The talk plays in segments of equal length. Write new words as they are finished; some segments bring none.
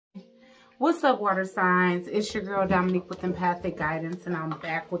What's up, water signs? It's your girl Dominique with Empathic Guidance, and I'm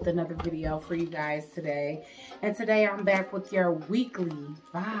back with another video for you guys today. And today I'm back with your weekly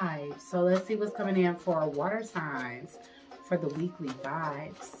vibes. So let's see what's coming in for water signs for the weekly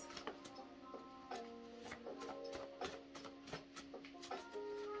vibes.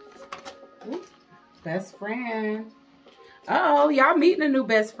 Ooh, best friend. Uh oh, y'all meeting a new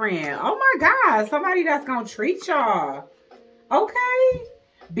best friend. Oh my God, somebody that's gonna treat y'all. Okay.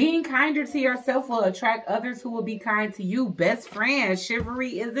 Being kinder to yourself will attract others who will be kind to you. Best friend,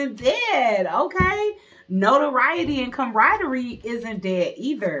 chivalry isn't dead, okay? Notoriety and camaraderie isn't dead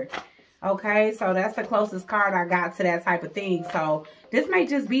either, okay? So that's the closest card I got to that type of thing. So this may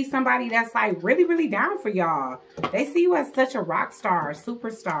just be somebody that's like really, really down for y'all. They see you as such a rock star,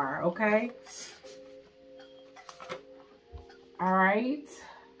 superstar, okay? All right.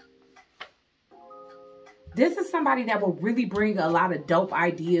 This is somebody that will really bring a lot of dope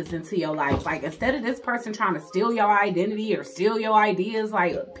ideas into your life. Like, instead of this person trying to steal your identity or steal your ideas,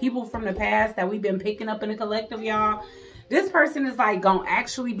 like people from the past that we've been picking up in the collective, y'all, this person is like gonna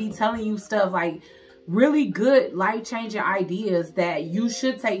actually be telling you stuff like really good life-changing ideas that you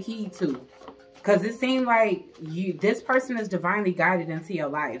should take heed to. Because it seems like this person is divinely guided into your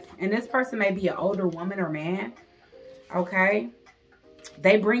life. And this person may be an older woman or man, okay?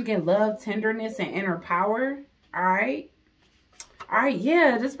 They bring in love, tenderness, and inner power. All right. All right.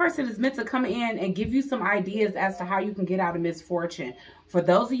 Yeah. This person is meant to come in and give you some ideas as to how you can get out of misfortune. For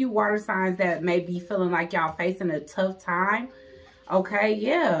those of you water signs that may be feeling like y'all facing a tough time. Okay.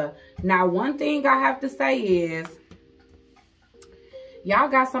 Yeah. Now, one thing I have to say is y'all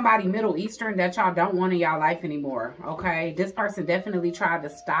got somebody Middle Eastern that y'all don't want in y'all life anymore, okay? This person definitely tried to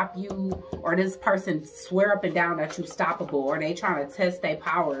stop you, or this person swear up and down that you stoppable, or they trying to test their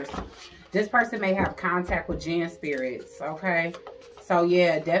powers. This person may have contact with jinn spirits, okay? So,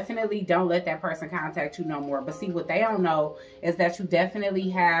 yeah, definitely don't let that person contact you no more. But see, what they don't know is that you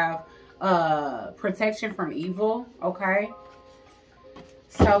definitely have protection from evil, okay?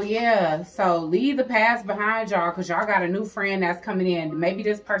 So, yeah, so leave the past behind y'all because y'all got a new friend that's coming in. Maybe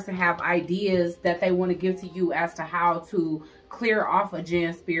this person have ideas that they want to give to you as to how to clear off a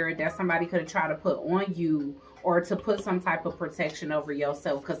jinn spirit that somebody could have tried to put on you, or to put some type of protection over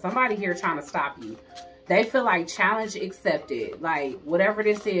yourself, because somebody here trying to stop you. They feel like challenge accepted. Like, whatever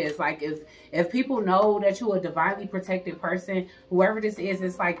this is, like if people know that you're a divinely protected person, whoever this is,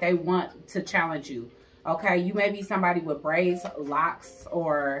 it's like they want to challenge you. Okay, you may be somebody with braids, locks,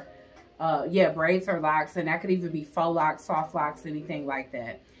 or, yeah, braids or locks. And that could even be faux locks, soft locks, anything like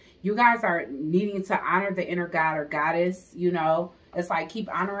that. You guys are needing to honor the inner god or goddess, you know. It's like, keep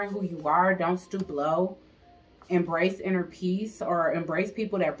honoring who you are. Don't stoop low. Embrace inner peace, or embrace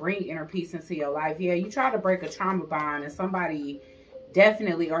people that bring inner peace into your life. Yeah, you try to break a trauma bond and somebody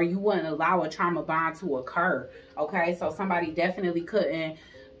definitely, or you wouldn't allow a trauma bond to occur. Okay, so somebody definitely couldn't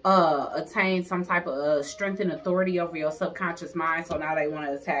attain some type of strength and authority over your subconscious mind, so now they want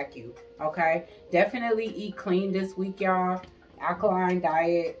to attack you. Okay, definitely eat clean this week, y'all. Alkaline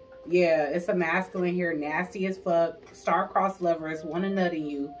diet. Yeah, it's a masculine here, nasty as fuck, star-crossed lovers, want to nut in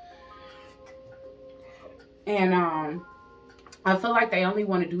you. And I feel like they only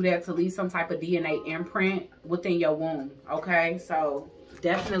want to do that to leave some type of DNA imprint within your womb. Okay, so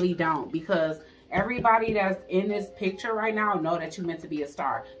definitely don't, because everybody that's in this picture right now know that you're meant to be a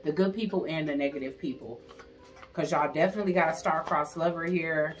star. The good people and the negative people. Because y'all definitely got a star-crossed lover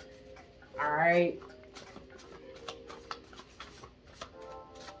here. All right.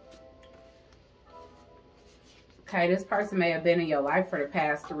 Okay, this person may have been in your life for the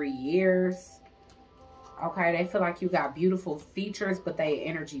past 3 years. Okay, they feel like you got beautiful features, but they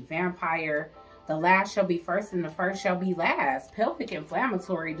energy vampire. The last shall be first and the first shall be last. Pelvic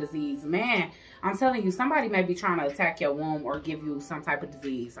inflammatory disease. Man, I'm telling you, somebody may be trying to attack your womb or give you some type of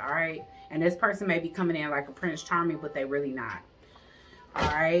disease, all right? And this person may be coming in like a Prince Charming, but they really not. All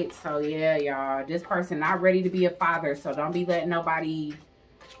right, so yeah, y'all. This person not ready to be a father, so don't be letting nobody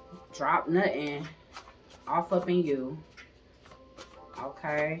drop nothing off up in you.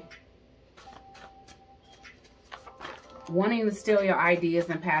 Okay. Wanting to steal your ideas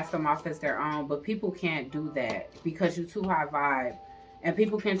and pass them off as their own, but people can't do that because you're too high vibe. And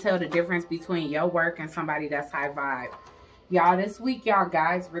people can tell the difference between your work and somebody that's high vibe. Y'all, this week, y'all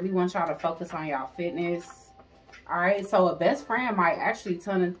guys really want y'all to focus on y'all fitness. All right, so a best friend might actually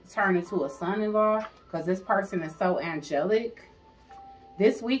turn into a son-in-law because this person is so angelic.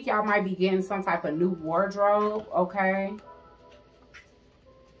 This week, y'all might be getting some type of new wardrobe, okay?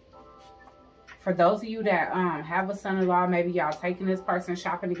 For those of you that have a son-in-law, maybe y'all taking this person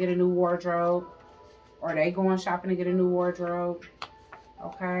shopping to get a new wardrobe, or they going shopping to get a new wardrobe.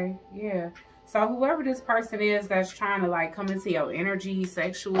 Okay, yeah. So whoever this person is that's trying to like come into your energy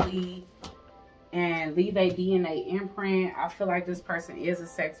sexually and leave a DNA imprint, I feel like this person is a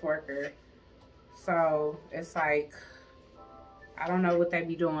sex worker. So it's like, I don't know what they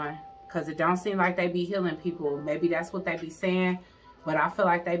be doing, because it don't seem like they be healing people. Maybe that's what they be saying, but I feel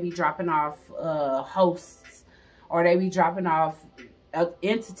like they be dropping off hosts, or they be dropping off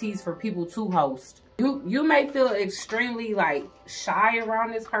entities for people to host. You may feel extremely like shy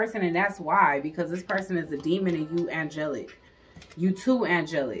around this person, and that's why, because this person is a demon and you angelic. You too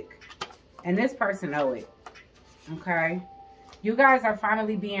angelic. And this person know it. Okay? You guys are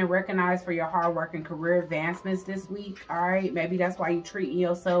finally being recognized for your hard work and career advancements this week. All right? Maybe that's why you're treating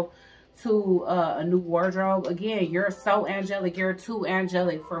yourself to a new wardrobe. Again, you're so angelic. You're too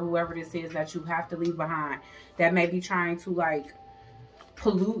angelic for whoever this is that you have to leave behind. That may be trying to like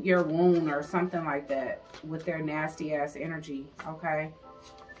pollute your wound or something like that with their nasty ass energy. Okay?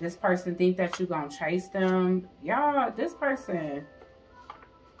 This person think that you're gonna chase them. Y'all, this person,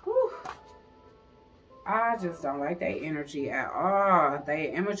 whew, I just don't like their energy at all.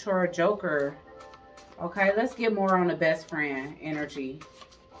 They immature joker. Okay, let's get more on the best friend energy.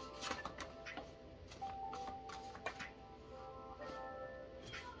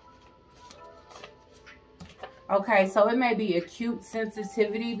 Okay, so it may be acute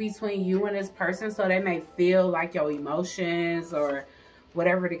sensitivity between you and this person. So they may feel like your emotions or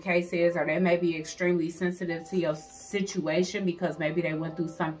whatever the case is, or they may be extremely sensitive to your situation because maybe they went through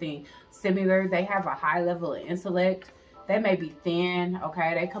something similar. They have a high level of intellect. They may be thin,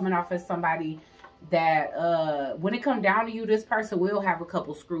 okay? They coming off as somebody that when it come down to you, this person will have a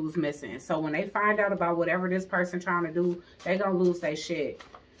couple screws missing. So when they find out about whatever this person trying to do, they gonna lose their shit.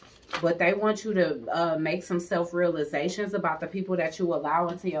 But they want you to make some self-realizations about the people that you allow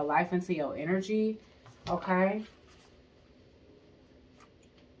into your life, into your energy. Okay?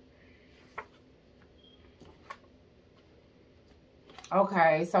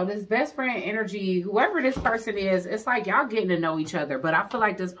 Okay, so this best friend energy, whoever this person is, it's like y'all getting to know each other. But I feel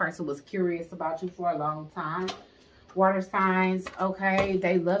like this person was curious about you for a long time. Water signs, okay,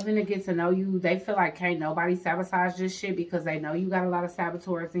 they loving to get to know you. They feel like can't nobody sabotage this shit because they know you got a lot of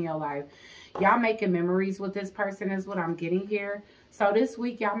saboteurs in your life. Y'all making memories with this person is what I'm getting here. So this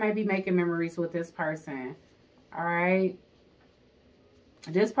week, y'all may be making memories with this person. All right.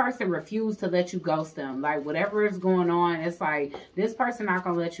 This person refused to let you ghost them. Like, whatever is going on, it's like, this person not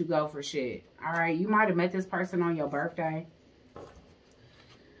going to let you go for shit. All right. You might have met this person on your birthday.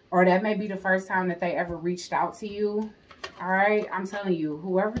 Or that may be the first time that they ever reached out to you. All right. I'm telling you,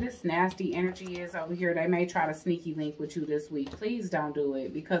 whoever this nasty energy is over here, they may try to sneaky link with you this week. Please don't do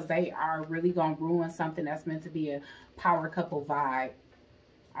it, because they are really going to ruin something that's meant to be a power couple vibe.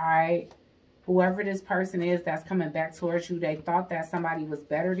 All right. Whoever this person is that's coming back towards you, they thought that somebody was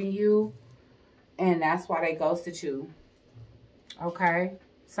better than you. And that's why they ghosted you. Okay.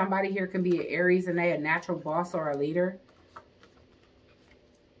 Somebody here can be an Aries and they a natural boss or a leader.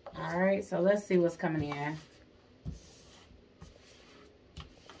 All right, so let's see what's coming in.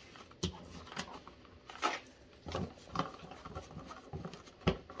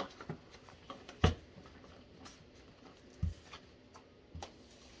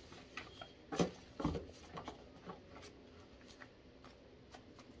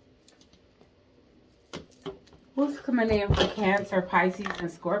 Who's coming in for Cancer, Pisces, and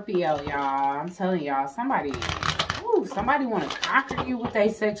Scorpio, y'all? I'm telling y'all, somebody want to conquer you with their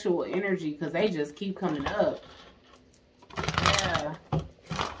sexual energy because they just keep coming up. Yeah.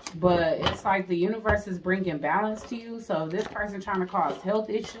 But it's like the universe is bringing balance to you. So if this person trying to cause health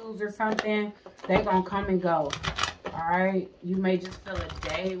issues or something, they going to come and go. All right? You may just feel a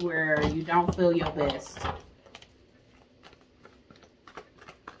day where you don't feel your best.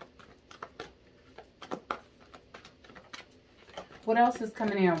 What else is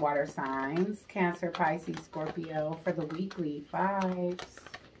coming in, water signs? Cancer, Pisces, Scorpio for the weekly vibes.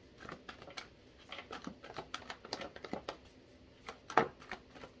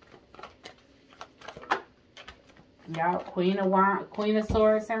 Y'all, Queen of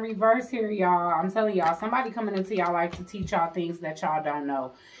Swords in reverse here, y'all. I'm telling y'all, somebody coming into y'all life to teach y'all things that y'all don't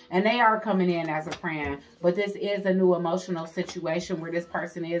know. And they are coming in as a friend. But this is a new emotional situation where this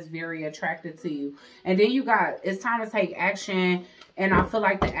person is very attracted to you. And then you got, it's time to take action. And I feel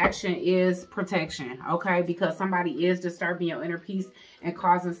like the action is protection, okay? Because somebody is disturbing your inner peace and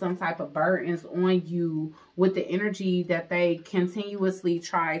causing some type of burdens on you with the energy that they continuously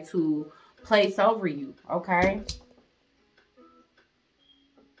try to place over you, okay?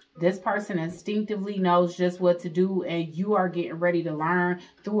 This person instinctively knows just what to do, and you are getting ready to learn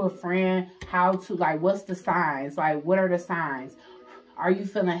through a friend how to, like, what's the signs? Like, what are the signs? Are you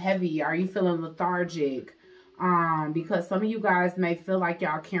feeling heavy? Are you feeling lethargic? Because some of you guys may feel like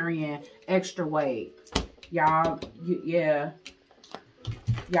y'all carrying extra weight. Y'all, yeah.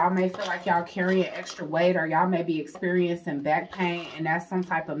 Y'all may feel like y'all carrying extra weight, or y'all may be experiencing back pain, and that's some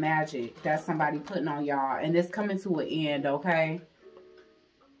type of magic that somebody putting on y'all. And it's coming to an end, okay?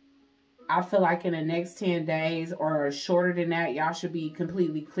 I feel like in the next 10 days or shorter than that, y'all should be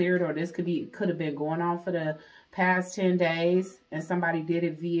completely cleared, or this could have been going on for the past 10 days, and somebody did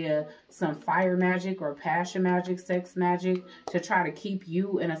it via some fire magic or passion magic, sex magic, to try to keep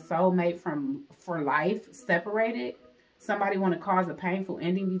you and a soulmate for life separated. Somebody want to cause a painful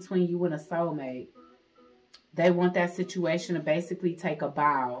ending between you and a soulmate. They want that situation to basically take a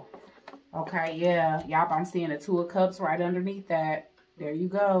bow. Okay, yeah. Y'all, I'm seeing a 2 of Cups right underneath that. There you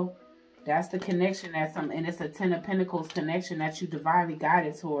go. That's the connection and it's a 10 of Pentacles connection that you divinely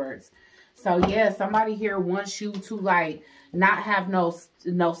guided towards. So yeah, somebody here wants you to like not have no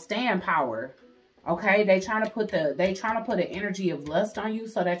stand power. Okay, they trying to put an energy of lust on you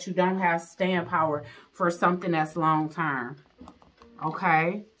so that you don't have stand power for something that's long term.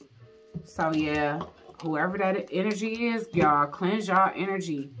 Okay, so yeah, whoever that energy is, y'all cleanse y'all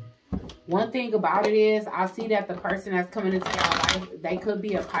energy. One thing about it is, I see that the person that's coming into your life, they could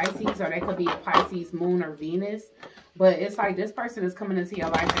be a Pisces, or they could be a Pisces moon or Venus. But it's like this person is coming into your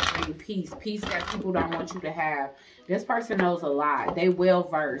life to bring peace. Peace that people don't want you to have. This person knows a lot. They well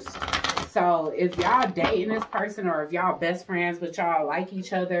versed. So if y'all dating this person, or if y'all best friends but y'all like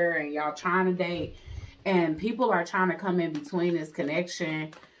each other and y'all trying to date, and people are trying to come in between this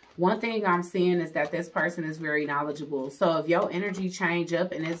connection, one thing I'm seeing is that this person is very knowledgeable. So if your energy change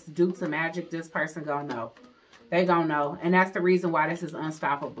up and it's due to magic, this person gonna know. They gonna know. And that's the reason why this is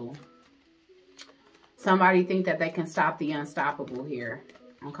unstoppable. Somebody think that they can stop the unstoppable here.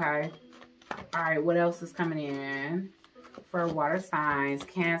 Okay. All right. What else is coming in for water signs?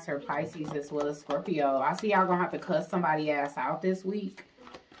 Cancer, Pisces, as well as Scorpio. I see y'all gonna have to cuss somebody ass out this week.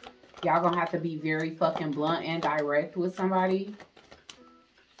 Y'all gonna have to be very fucking blunt and direct with somebody.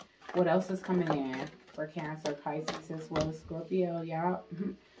 What else is coming in for Cancer, Pisces, as well as Scorpio, y'all?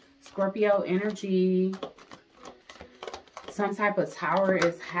 Scorpio energy. Some type of tower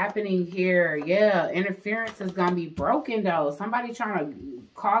is happening here. Yeah, interference is going to be broken, though. Somebody trying to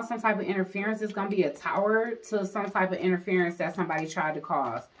cause some type of interference is going to be a tower to some type of interference that somebody tried to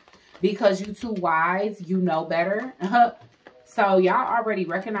cause. Because you too wise, you know better. So y'all already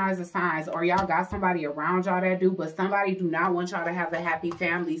recognize the signs, or y'all got somebody around y'all that do, but somebody do not want y'all to have a happy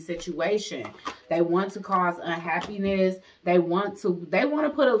family situation. They want to cause unhappiness. They want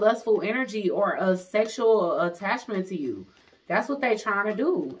to put a lustful energy or a sexual attachment to you. That's what they trying to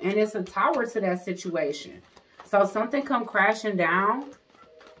do. And it's a tower to that situation. So something come crashing down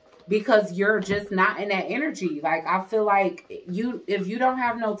because you're just not in that energy. Like, I feel like if you don't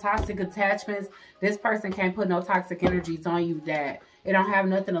have no toxic attachments, this person can't put no toxic energies on you that it don't have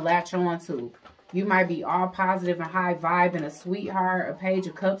nothing to latch on to. You might be all positive and high vibe and a sweetheart, a Page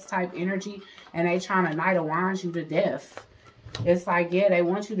of Cups type energy, and they trying to Knight of Wands you to death. It's like, yeah, they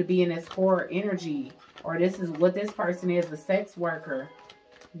want you to be in this horror energy. Or this is what this person is, a sex worker.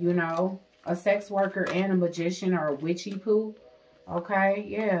 You know, a sex worker and a magician or a witchy poo. Okay,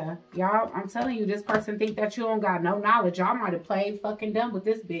 yeah. Y'all, I'm telling you, this person think that you don't got no knowledge. Y'all might have played fucking dumb with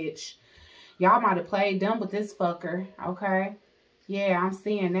this bitch. Y'all might have played dumb with this fucker. Okay? Yeah, I'm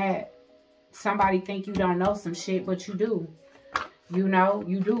seeing that. Somebody think you don't know some shit, but you do. You know,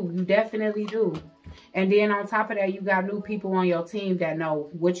 you do. You definitely do. And then on top of that, you got new people on your team that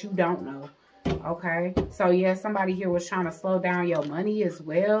know what you don't know. Okay? So, yeah, somebody here was trying to slow down your money as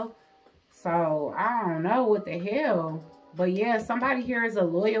well. So, I don't know what the hell. But yeah, somebody here is a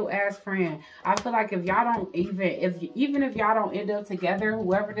loyal ass friend. I feel like if y'all don't even if y'all don't end up together,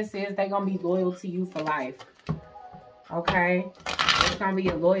 whoever this is, they gonna be loyal to you for life. Okay? It's gonna be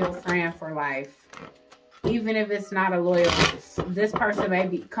a loyal friend for life. Even if it's not a loyal, this person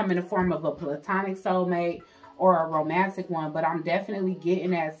may come in the form of a platonic soulmate or a romantic one, but I'm definitely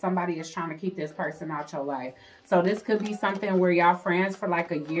getting that somebody is trying to keep this person out your life. So this could be something where y'all friends for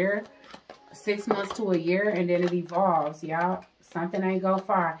like a year, 6 months to a year, and then it evolves, y'all. Something ain't go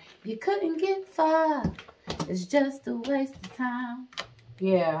far. You couldn't get far. It's just a waste of time.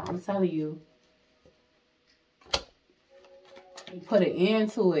 Yeah, I'm telling you. You put an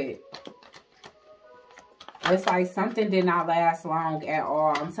end to it. It's like something did not last long at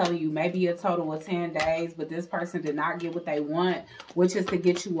all. I'm telling you, maybe a total of 10 days, but this person did not get what they want, which is to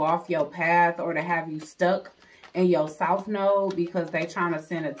get you off your path or to have you stuck in your south node because they trying to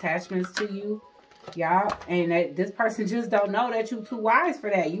send attachments to you. Y'all, and this person just don't know that you too wise for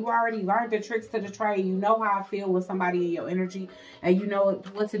that. You already learned the tricks to the trade. You know how I feel with somebody in your energy, and you know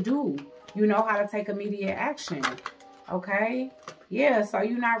what to do. You know how to take immediate action. Okay? Yeah, so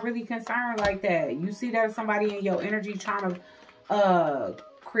you're not really concerned like that. You see that somebody in your energy trying to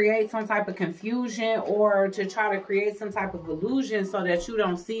create some type of confusion or to try to create some type of illusion so that you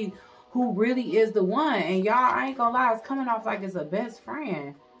don't see who really is the one. And y'all, I ain't gonna lie, it's coming off like it's a best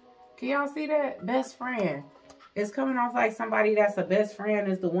friend. Can y'all see that? Best friend. It's coming off like somebody that's a best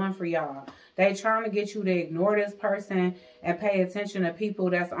friend is the one for y'all. They trying to get you to ignore this person and pay attention to people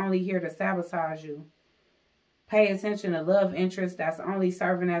that's only here to sabotage you. Pay attention to love interests that's only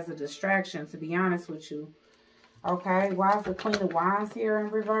serving as a distraction, to be honest with you. Okay, why is the Queen of Wands here in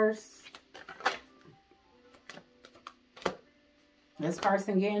reverse? This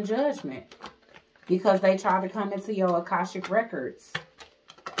person getting judgment because they tried to come into your Akashic records.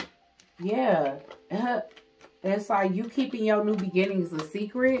 Yeah, it's like you keeping your new beginnings a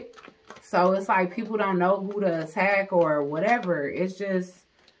secret. So it's like people don't know who to attack or whatever. It's just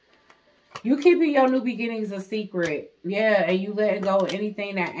you keeping your new beginnings a secret. Yeah, and you letting go of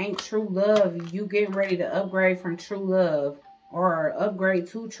anything that ain't true love. You getting ready to upgrade from true love or upgrade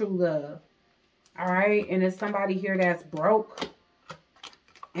to true love. All right, and there's somebody here that's broke.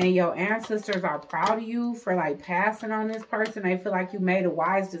 And your ancestors are proud of you for like passing on this person. They feel like you made a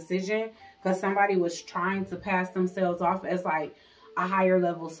wise decision because somebody was trying to pass themselves off as like a higher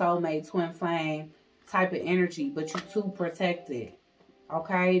level soulmate, twin flame type of energy, but you too protected.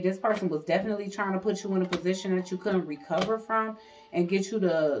 Okay, this person was definitely trying to put you in a position that you couldn't recover from and get you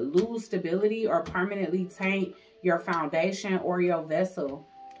to lose stability or permanently taint your foundation or your vessel.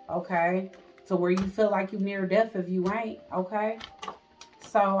 Okay, to where you feel like you near death if you ain't. Okay.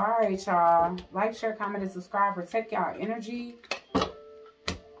 So, all right, y'all. Like, share, comment, and subscribe. Protect y'all energy.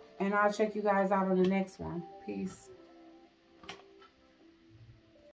 And I'll check you guys out on the next one. Peace.